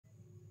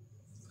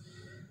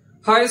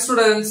Hi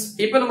students,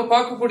 இப்போ நம்ம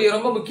பார்க்கக்கூடிய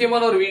ரொம்ப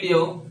முக்கியமான ஒரு video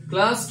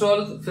class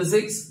 12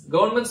 physics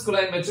government school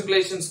and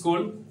matriculation school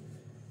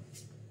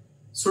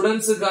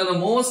students க்கான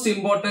most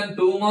important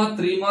 2 mark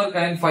 3 mark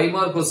and 5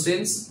 mark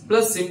questions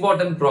plus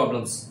important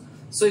problems.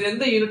 So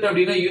எந்த யூனிட்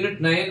அப்படினா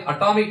unit 9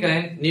 atomic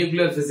and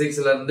nuclear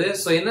physics ல இருந்து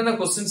so என்னென்ன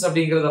questions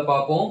அப்படிங்கறத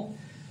பாப்போம்.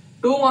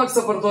 2 marks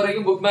பொறுத்த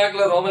வரைக்கும் book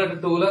bagல roman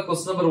letter 2 ல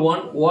question number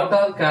 1 what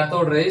are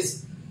cathode rays,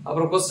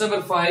 அப்புறம் question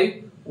number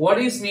 5 what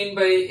is mean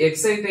by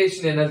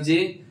excitation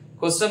energy.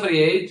 Question number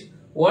 8,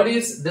 what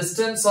is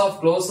distance of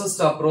closest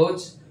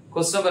approach?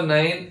 Question number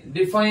 9,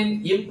 define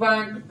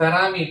impact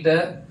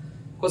parameter.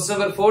 Question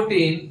number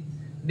 14,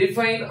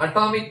 define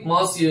atomic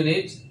mass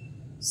unit.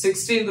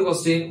 16th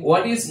question,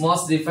 what is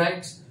mass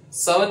defect?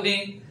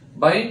 17,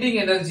 binding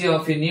energy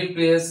of a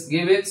nucleus,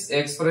 give its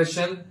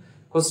expression.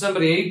 Question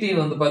number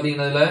 18 வந்து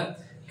பாத்தீங்கன்னா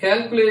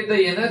calculate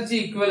the energy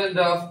equivalent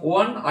of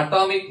one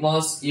atomic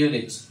mass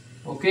unit.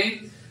 Okay,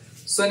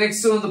 so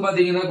next வந்து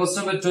பாத்தீங்கன்னா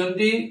question number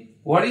 20,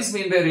 what is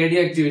mean by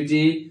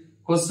radioactivity?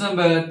 Question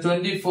number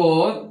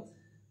 24,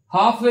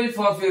 half-life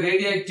of a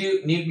radioactive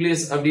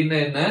nucleus அப்படின்னா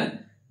என்ன?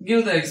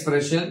 Give the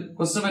expression.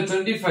 Question number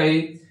 25,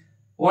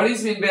 what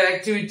is mean by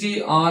activity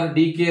or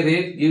decay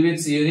rate? Give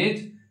its unit.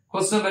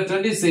 Question number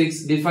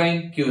 26,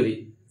 define Curie.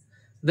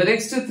 The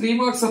next 3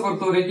 marks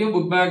பொறுத்த வரைக்கும்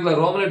book bagல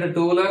roman letter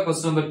 2 ல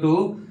question number 2,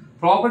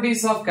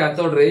 properties of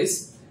cathode rays.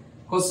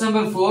 Question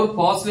number 4,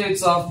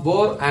 postulates of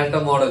Bohr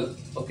atom model.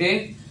 Okay.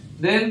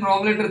 Then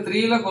roman letter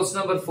 3 la question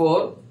number 4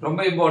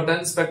 ரொம்ப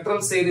important, spectral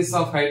series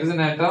of hydrogen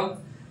atom.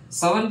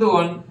 7th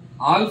one,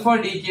 alpha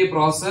decay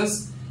process.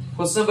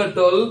 Question number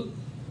 12,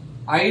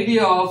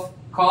 idea of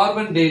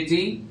carbon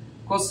dating.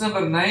 Question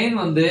number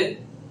 9 வந்து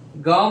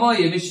gamma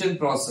emission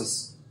process.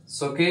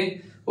 So okay,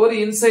 ஒரு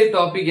inside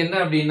topic என்ன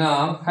அப்படினா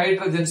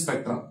hydrogen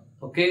spectrum.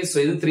 Okay, so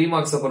இது 3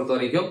 marks பொறுத்த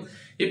வரைக்கும்.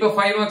 இப்போ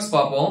 5 marks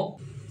பாப்போம்.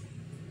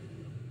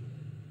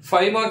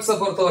 5 marks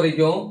பொறுத்த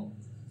வரைக்கும்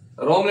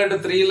roman letter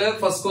 3 ல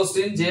first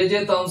question J.J.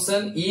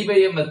 Thomson E by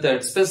M method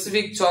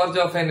specific charge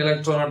of an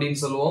electron அப்படினு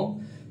சொல்லுவோம்.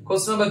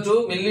 Question number 2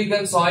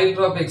 Millikan's oil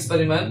drop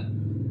experiment.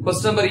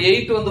 Question number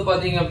 8 வந்து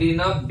பாத்தீங்க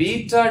அப்படினா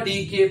beta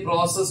decay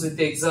process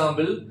with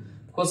example.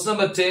 Question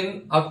number 10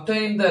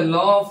 obtain the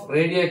law of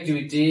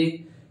radioactivity.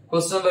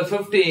 Question number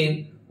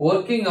 15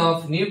 working of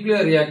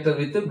nuclear reactor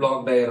with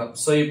block diagram.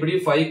 So இப்படி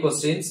 5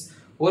 questions.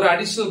 ஒரு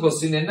additional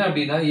question என்ன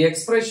அப்படினா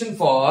expression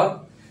for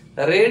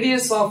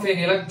radius of an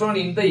electron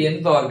in the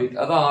nth orbit,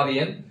 that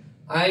Rn,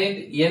 and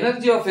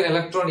energy of an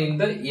electron in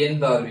the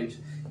nth orbit.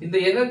 In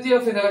the energy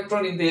of an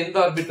electron in the nth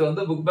orbit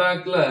வந்து book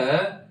bagல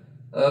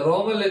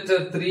roman letter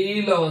 3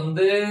 ல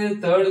வந்து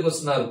third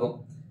question இருக்கும்.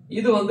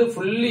 இது வந்து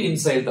fully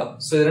inside தான்.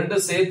 So இது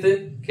ரெண்டும் சேர்த்து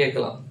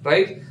கேட்கலாம்,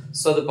 right?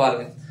 So அது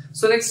பாருங்க.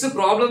 So next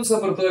problems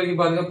பொறுத்த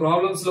வரைக்கும் பாருங்க,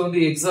 problemsல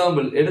வந்து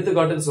example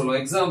எடுத்துக்காட்டுன்னு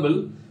சொல்லுவோம். Example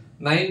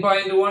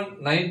 9.1,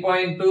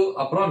 9.2,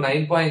 அப்புறம்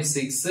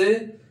 9.6,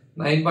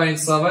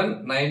 9.7,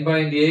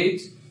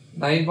 9.8,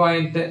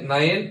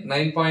 9.9,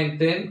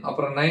 9.10,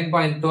 அப்புறம்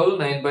 9.12,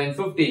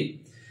 9.50.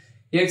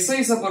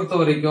 எக்ஸசைஸ பொறுத்த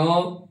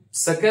வரைக்கும்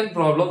செகண்ட்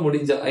ப்ராப்ளம்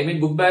முடிஞ்சா, ஐ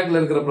மீன் புக் பேக்ல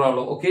இருக்கிற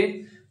ப்ராப்ளம் ஓகே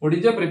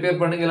முடிஞ்சா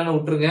ப்ரிப்பேர் பண்ணுங்க, இல்லைன்னா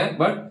விட்டுருங்க.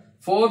 பட்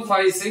 4,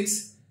 5, 6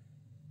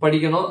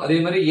 படிக்கணும். அதே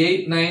மாதிரி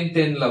 8, 9,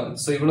 10, 11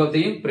 சோ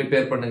இவ்வளோத்தையும்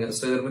ப்ரிப்பேர் பண்ணுங்க.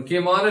 சோ இது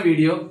முக்கியமான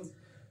வீடியோ,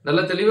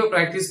 நல்ல தெளிவா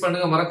பிராக்டிஸ்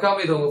பண்ணுங்க.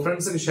 மறக்காம இதை உங்க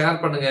ஃப்ரெண்ட்ஸுக்கு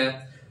ஷேர் பண்ணுங்க.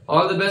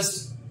 All the best.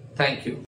 தேங்க்யூ.